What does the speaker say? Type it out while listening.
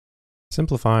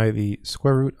Simplify the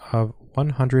square root of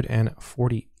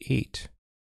 148.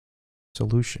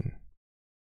 Solution.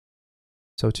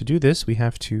 So to do this, we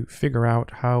have to figure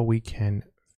out how we can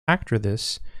factor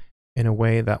this in a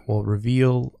way that will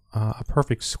reveal a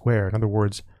perfect square. In other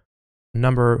words, a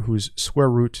number whose square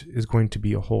root is going to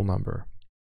be a whole number.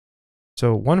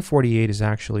 So 148 is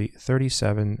actually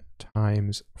 37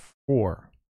 times 4.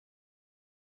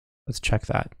 Let's check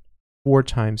that. 4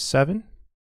 times 7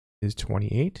 is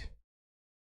 28.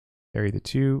 Carry the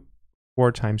 2.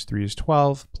 4 times 3 is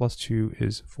 12, plus 2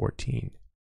 is 14.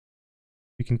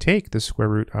 We can take the square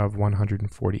root of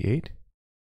 148.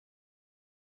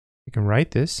 We can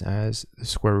write this as the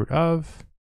square root of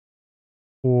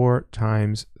 4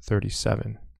 times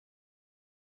 37.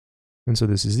 And so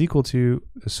this is equal to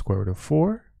the square root of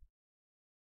 4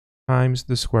 times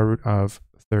the square root of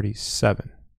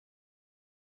 37.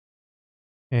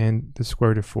 And the square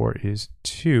root of 4 is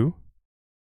 2.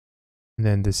 And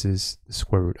then this is the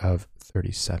square root of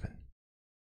 37.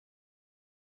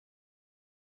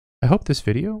 I hope this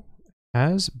video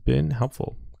has been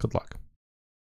helpful. Good luck.